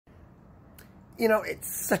You know, it's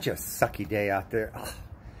such a sucky day out there. Oh,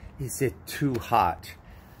 is it too hot?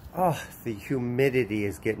 Oh, the humidity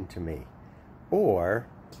is getting to me. Or,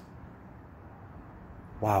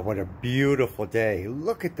 wow, what a beautiful day.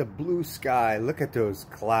 Look at the blue sky. Look at those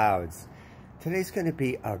clouds. Today's going to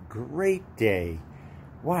be a great day.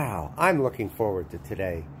 Wow, I'm looking forward to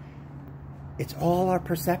today. It's all our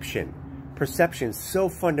perception. Perception is so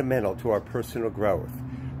fundamental to our personal growth.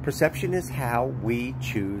 Perception is how we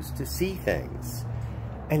choose to see things.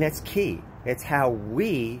 And that's key. It's how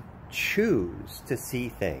we choose to see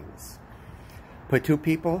things. Put two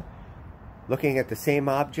people looking at the same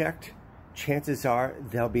object, chances are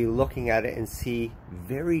they'll be looking at it and see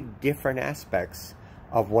very different aspects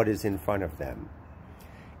of what is in front of them.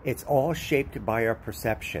 It's all shaped by our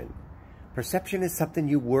perception. Perception is something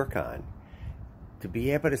you work on. To be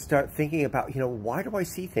able to start thinking about, why do I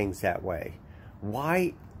see things that way?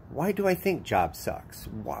 Why do I think job sucks?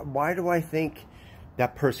 Why do I think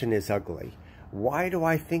that person is ugly? Why do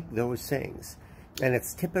I think those things? And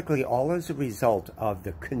it's typically all as a result of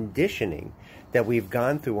the conditioning that we've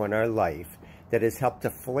gone through in our life that has helped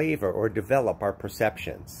to flavor or develop our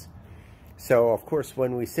perceptions. So, of course,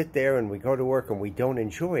 when we sit there and we go to work and we don't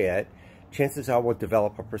enjoy it, chances are we'll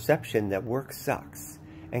develop a perception that work sucks.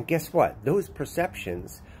 And guess what? Those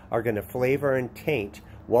perceptions are going to flavor and taint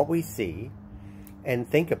what we see and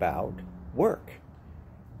think about work,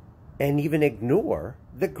 and even ignore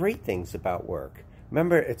the great things about work.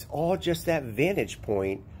 Remember, it's all just that vantage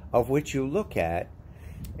point of which you look at,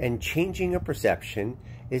 and changing a perception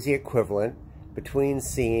is the equivalent between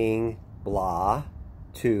seeing blah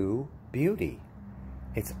to beauty.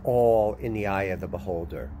 It's all in the eye of the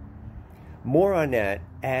beholder. More on that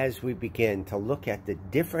as we begin to look at the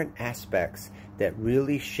different aspects that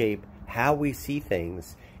really shape how we see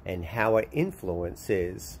things and how it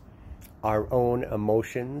influences our own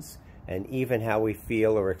emotions and even how we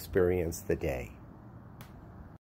feel or experience the day.